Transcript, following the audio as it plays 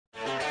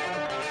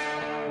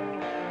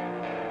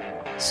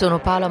Sono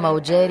Paola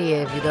Maugeri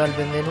e vi do il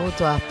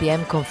benvenuto a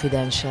PM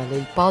Confidential,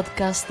 il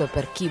podcast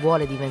per chi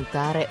vuole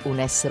diventare un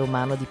essere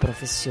umano di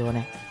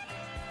professione.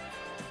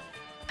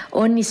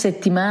 Ogni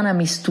settimana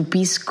mi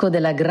stupisco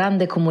della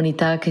grande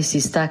comunità che si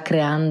sta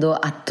creando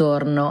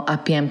attorno a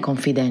PM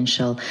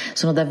Confidential.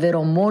 Sono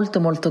davvero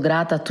molto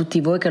grata a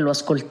tutti voi che lo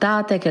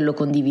ascoltate, che lo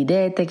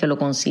condividete, che lo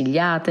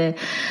consigliate,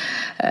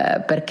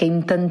 perché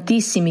in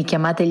tantissimi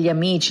chiamate gli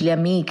amici, le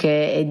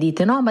amiche e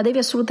dite no, ma devi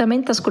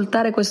assolutamente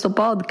ascoltare questo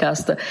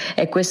podcast,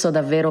 e questo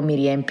davvero mi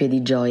riempie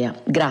di gioia.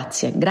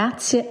 Grazie.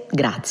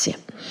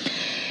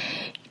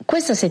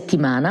 Questa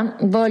settimana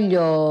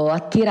voglio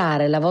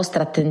attirare la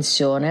vostra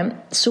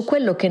attenzione su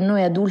quello che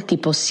noi adulti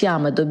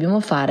possiamo e dobbiamo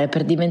fare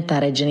per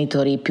diventare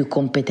genitori più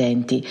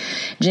competenti,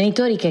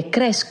 genitori che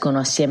crescono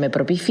assieme ai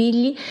propri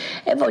figli,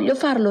 e voglio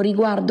farlo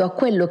riguardo a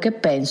quello che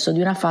penso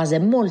di una fase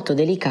molto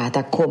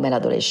delicata come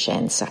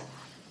l'adolescenza.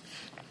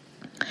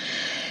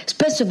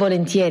 Spesso e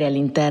volentieri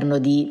all'interno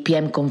di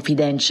PM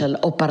Confidential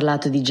ho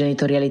parlato di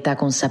genitorialità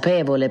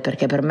consapevole,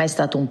 perché per me è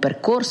stato un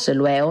percorso e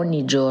lo è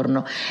ogni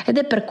giorno, ed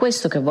è per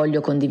questo che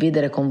voglio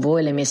condividere con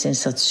voi le mie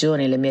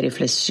sensazioni, le mie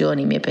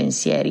riflessioni, i miei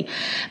pensieri,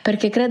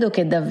 perché credo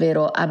che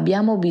davvero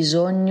abbiamo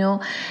bisogno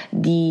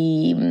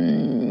di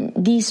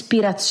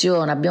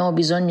ispirazione, abbiamo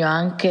bisogno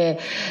anche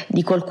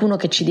di qualcuno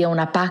che ci dia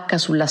una pacca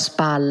sulla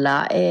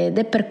spalla, ed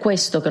è per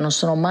questo che non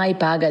sono mai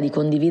paga di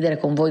condividere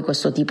con voi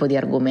questo tipo di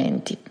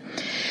argomenti.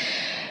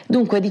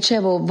 Dunque,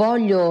 dicevo,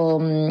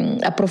 voglio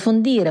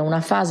approfondire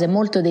una fase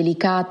molto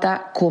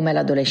delicata come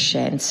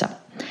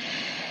l'adolescenza.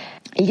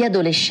 Gli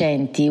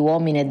adolescenti,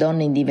 uomini e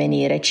donne in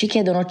divenire, ci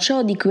chiedono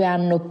ciò di cui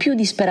hanno più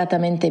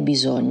disperatamente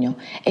bisogno,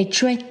 e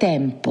cioè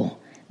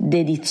tempo,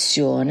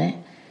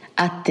 dedizione,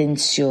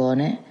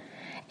 attenzione,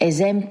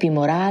 esempi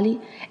morali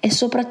e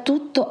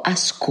soprattutto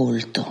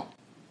ascolto.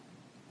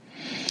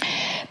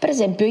 Per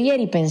esempio,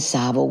 ieri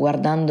pensavo,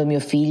 guardando mio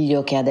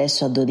figlio che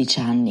adesso ha 12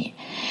 anni,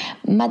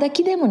 ma da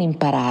chi devono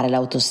imparare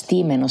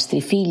l'autostima i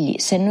nostri figli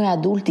se noi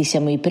adulti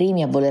siamo i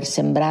primi a voler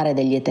sembrare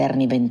degli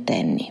eterni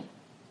ventenni?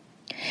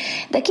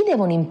 Da chi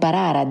devono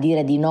imparare a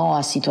dire di no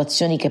a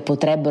situazioni che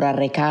potrebbero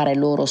arrecare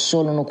loro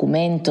solo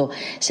nocumento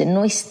se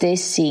noi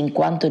stessi, in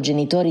quanto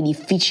genitori,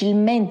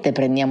 difficilmente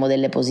prendiamo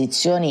delle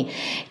posizioni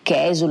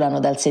che esulano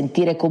dal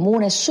sentire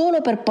comune solo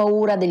per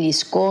paura degli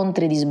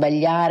scontri, di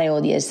sbagliare o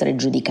di essere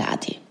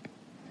giudicati?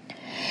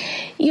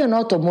 Io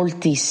noto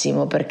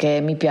moltissimo, perché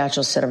mi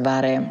piace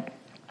osservare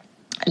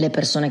le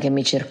persone che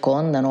mi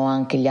circondano,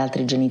 anche gli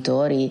altri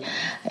genitori,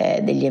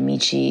 degli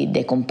amici,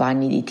 dei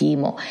compagni di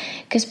Timo,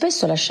 che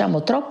spesso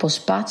lasciamo troppo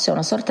spazio a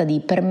una sorta di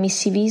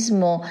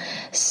permissivismo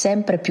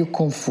sempre più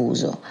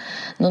confuso.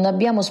 Non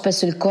abbiamo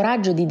spesso il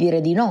coraggio di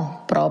dire di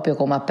no, proprio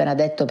come appena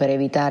detto, per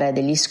evitare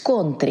degli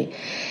scontri.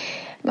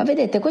 Ma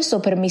vedete, questo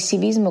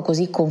permissivismo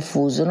così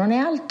confuso non è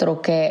altro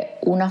che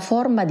una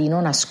forma di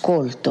non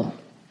ascolto.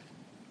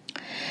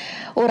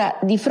 Ora,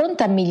 di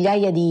fronte a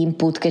migliaia di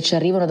input che ci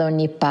arrivano da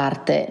ogni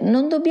parte,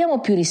 non dobbiamo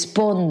più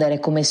rispondere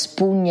come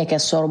spugne che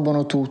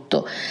assorbono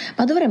tutto,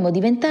 ma dovremmo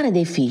diventare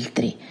dei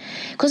filtri.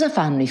 Cosa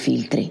fanno i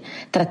filtri?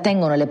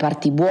 Trattengono le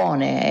parti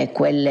buone e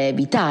quelle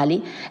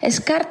vitali e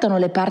scartano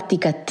le parti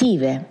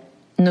cattive,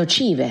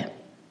 nocive.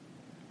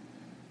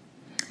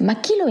 Ma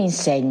chi lo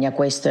insegna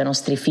questo ai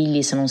nostri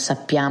figli se non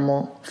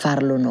sappiamo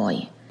farlo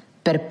noi?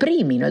 Per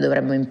primi noi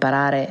dovremmo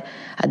imparare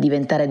a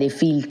diventare dei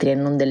filtri e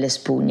non delle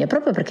spugne,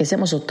 proprio perché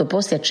siamo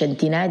sottoposti a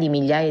centinaia di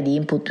migliaia di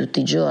input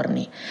tutti i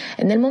giorni,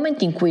 e nel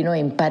momento in cui noi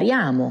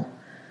impariamo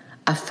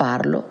a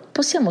farlo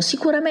possiamo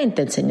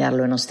sicuramente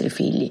insegnarlo ai nostri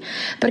figli.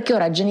 Perché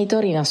ora,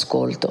 genitori in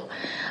ascolto,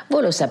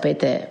 voi lo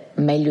sapete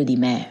meglio di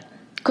me,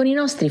 con i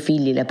nostri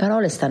figli le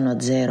parole stanno a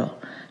zero,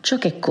 ciò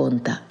che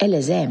conta è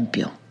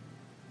l'esempio.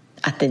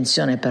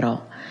 Attenzione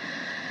però,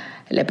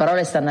 le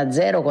parole stanno a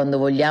zero quando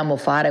vogliamo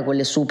fare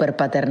quelle super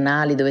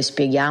paternali dove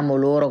spieghiamo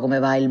loro come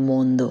va il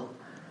mondo,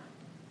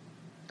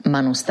 ma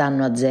non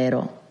stanno a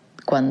zero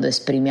quando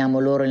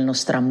esprimiamo loro il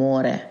nostro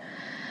amore,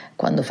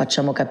 quando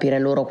facciamo capire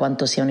loro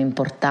quanto siano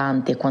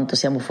importanti e quanto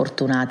siamo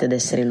fortunati ad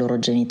essere i loro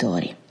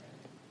genitori.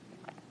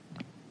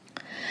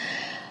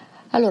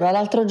 Allora,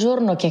 l'altro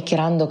giorno,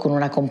 chiacchierando con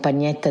una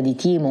compagnetta di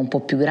Timo un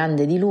po' più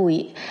grande di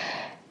lui,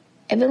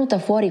 è venuta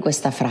fuori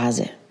questa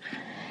frase: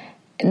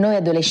 noi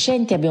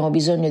adolescenti abbiamo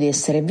bisogno di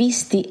essere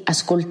visti,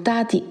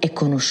 ascoltati e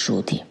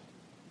conosciuti.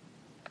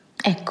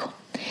 Ecco,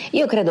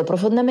 io credo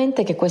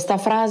profondamente che questa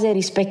frase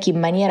rispecchi in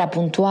maniera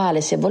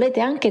puntuale, se volete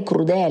anche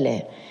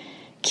crudele,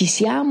 chi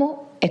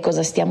siamo e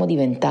cosa stiamo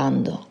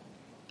diventando.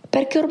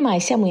 Perché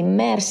ormai siamo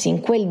immersi in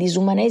quel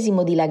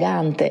disumanesimo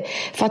dilagante,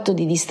 fatto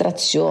di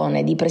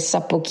distrazione, di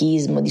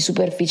pressappochismo, di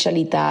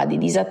superficialità, di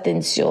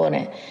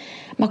disattenzione.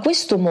 Ma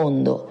questo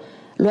mondo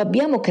lo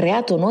abbiamo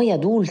creato noi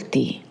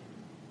adulti,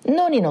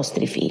 non i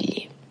nostri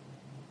figli.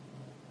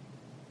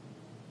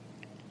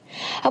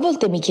 A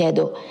volte mi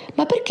chiedo,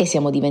 ma perché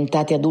siamo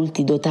diventati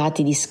adulti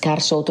dotati di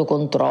scarso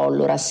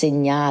autocontrollo,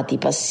 rassegnati,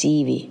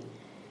 passivi?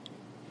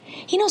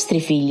 I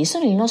nostri figli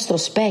sono il nostro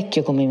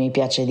specchio, come mi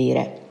piace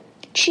dire.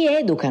 ci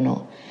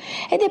educano.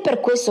 Ed è per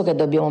questo che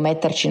dobbiamo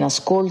metterci in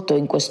ascolto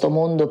in questo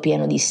mondo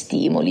pieno di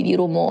stimoli, di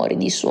rumori,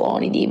 di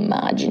suoni, di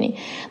immagini,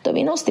 dove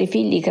i nostri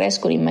figli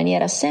crescono in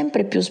maniera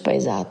sempre più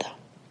spaesata.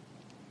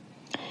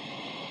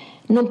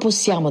 Non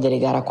possiamo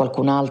delegare a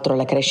qualcun altro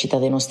la crescita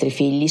dei nostri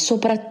figli,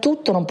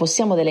 soprattutto non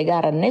possiamo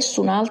delegare a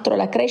nessun altro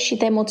la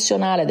crescita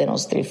emozionale dei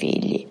nostri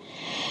figli.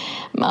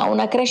 Ma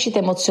una crescita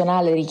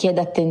emozionale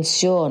richiede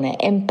attenzione,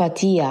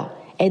 empatia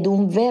ed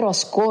un vero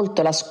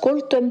ascolto,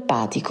 l'ascolto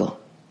empatico.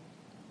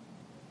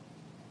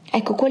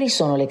 Ecco, quali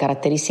sono le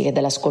caratteristiche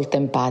dell'ascolto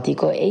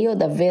empatico? E io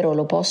davvero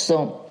lo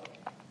posso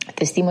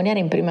testimoniare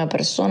in prima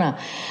persona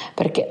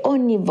perché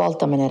ogni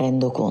volta me ne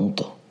rendo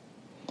conto.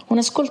 Un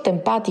ascolto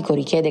empatico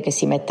richiede che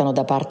si mettano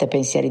da parte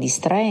pensieri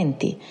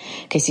distraenti,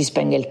 che si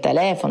spenga il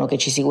telefono, che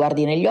ci si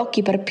guardi negli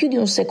occhi per più di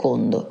un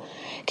secondo,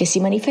 che si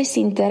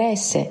manifesti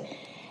interesse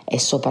e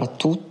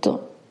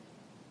soprattutto,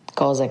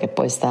 cosa che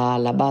poi sta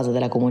alla base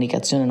della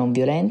comunicazione non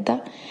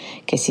violenta,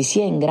 che si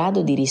sia in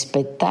grado di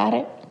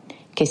rispettare,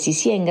 che si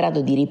sia in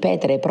grado di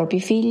ripetere ai propri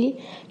figli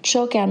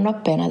ciò che hanno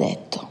appena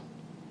detto.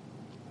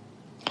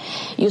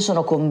 Io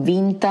sono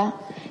convinta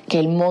che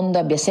il mondo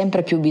abbia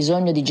sempre più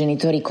bisogno di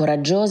genitori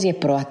coraggiosi e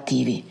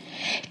proattivi,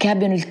 che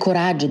abbiano il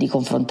coraggio di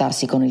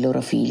confrontarsi con i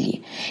loro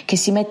figli, che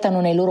si mettano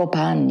nei loro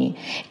panni,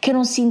 che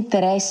non si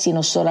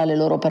interessino solo alle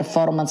loro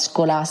performance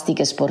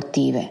scolastiche e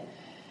sportive.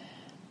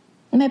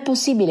 Ma è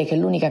possibile che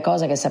l'unica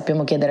cosa che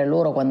sappiamo chiedere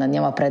loro quando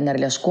andiamo a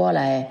prenderli a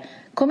scuola è: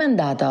 com'è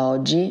andata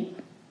oggi?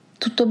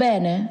 Tutto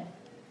bene?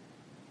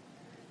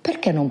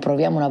 Perché non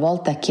proviamo una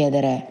volta a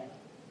chiedere: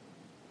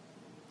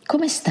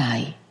 come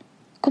stai?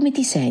 Come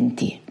ti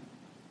senti?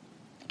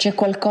 C'è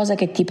qualcosa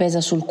che ti pesa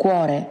sul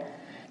cuore?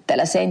 Te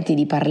la senti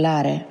di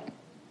parlare?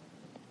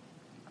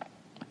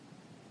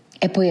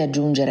 E poi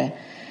aggiungere: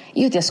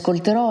 io ti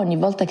ascolterò ogni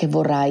volta che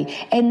vorrai,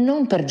 e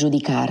non per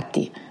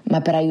giudicarti,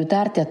 ma per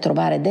aiutarti a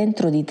trovare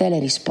dentro di te le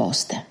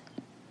risposte.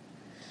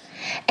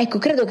 Ecco,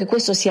 credo che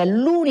questo sia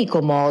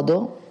l'unico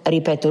modo,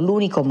 ripeto,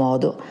 l'unico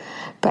modo,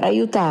 per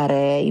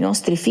aiutare i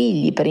nostri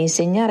figli, per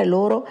insegnare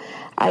loro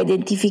a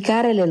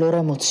identificare le loro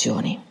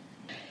emozioni.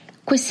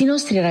 Questi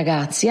nostri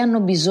ragazzi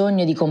hanno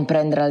bisogno di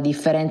comprendere la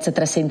differenza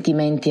tra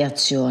sentimenti e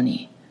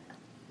azioni.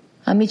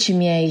 Amici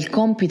miei, il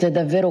compito è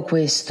davvero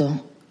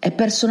questo, e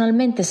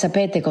personalmente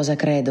sapete cosa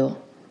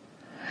credo?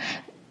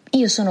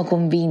 Io sono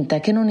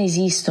convinta che non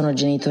esistono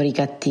genitori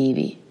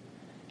cattivi,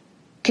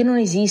 che non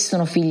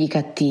esistono figli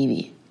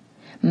cattivi,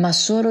 ma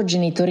solo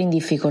genitori in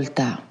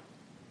difficoltà.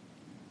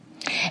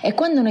 E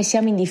quando noi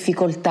siamo in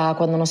difficoltà,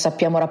 quando non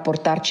sappiamo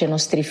rapportarci ai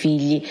nostri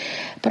figli,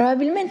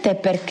 probabilmente è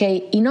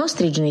perché i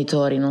nostri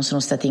genitori non sono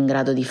stati in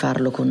grado di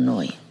farlo con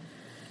noi.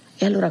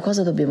 E allora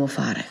cosa dobbiamo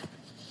fare?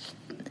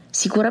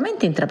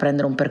 Sicuramente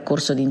intraprendere un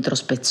percorso di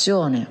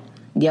introspezione,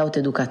 di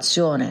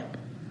autoeducazione,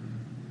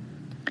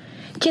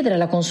 chiedere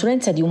la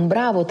consulenza di un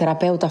bravo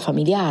terapeuta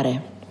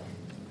familiare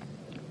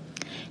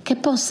che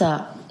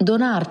possa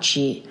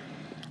donarci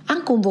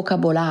anche un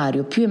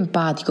vocabolario più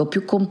empatico,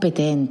 più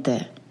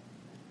competente.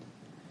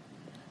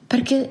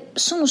 Perché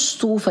sono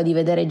stufa di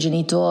vedere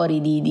genitori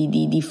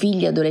di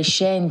figli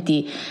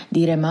adolescenti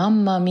dire: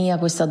 mamma mia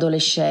questa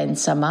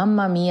adolescenza,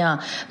 mamma mia,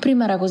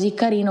 prima era così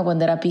carino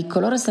quando era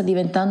piccolo, ora sta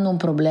diventando un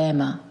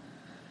problema.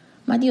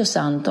 Ma Dio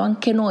santo,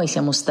 anche noi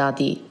siamo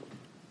stati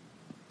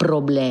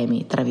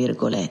problemi, tra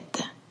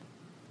virgolette.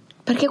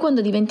 Perché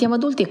quando diventiamo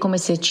adulti è come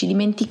se ci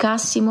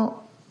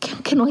dimenticassimo che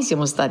anche noi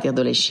siamo stati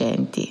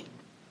adolescenti.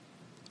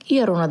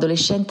 Io ero un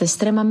adolescente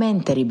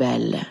estremamente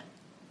ribelle,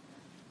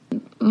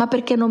 ma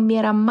perché non mi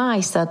era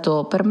mai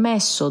stato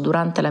permesso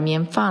durante la mia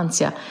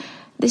infanzia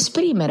di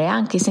esprimere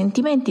anche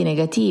sentimenti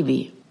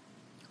negativi,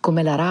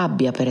 come la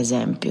rabbia, per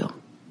esempio.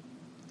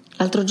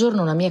 L'altro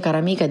giorno una mia cara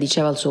amica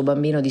diceva al suo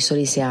bambino di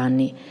soli 6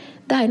 anni: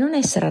 dai, non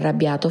essere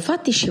arrabbiato,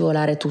 fatti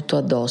scivolare tutto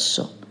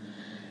addosso.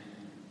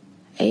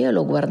 E io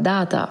l'ho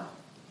guardata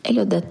e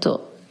le ho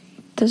detto: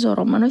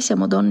 tesoro, ma noi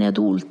siamo donne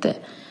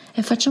adulte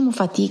e facciamo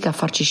fatica a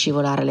farci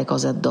scivolare le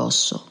cose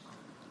addosso.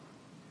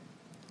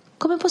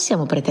 Come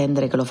possiamo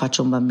pretendere che lo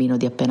faccia un bambino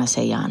di appena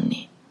 6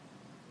 anni?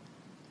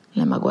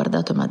 Lei mi ha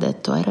guardato e mi ha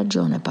detto: hai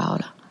ragione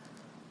Paola.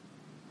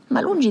 Ma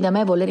lungi da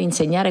me voler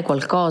insegnare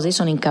qualcosa, io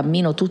sono in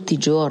cammino tutti i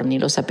giorni,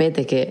 lo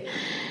sapete che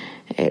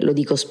lo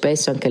dico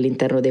spesso anche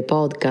all'interno dei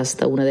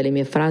podcast, una delle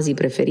mie frasi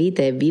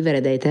preferite è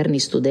vivere da eterni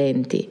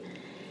studenti.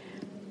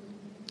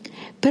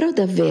 Però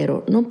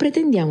davvero non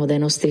pretendiamo dai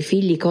nostri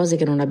figli cose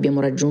che non abbiamo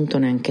raggiunto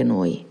neanche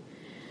noi.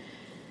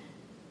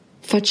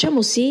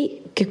 Facciamo sì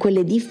che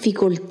quelle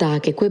difficoltà,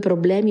 che quei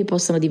problemi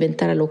possano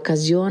diventare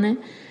l'occasione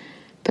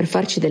per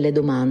farci delle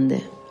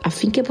domande,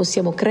 affinché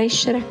possiamo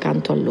crescere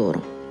accanto a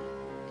loro.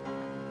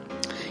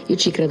 Io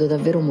ci credo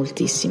davvero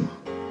moltissimo.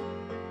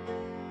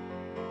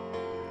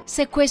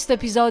 Se questo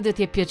episodio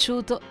ti è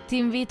piaciuto, ti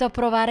invito a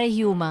provare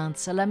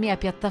Humans, la mia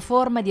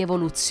piattaforma di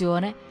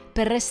evoluzione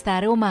per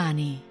restare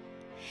umani.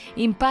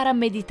 Impara a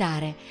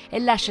meditare e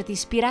lasciati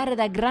ispirare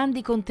da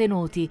grandi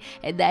contenuti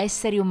e da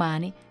esseri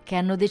umani che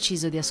hanno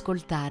deciso di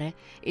ascoltare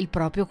il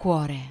proprio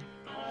cuore.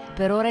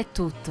 Per ora è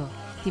tutto,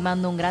 ti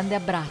mando un grande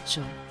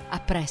abbraccio, a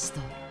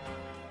presto.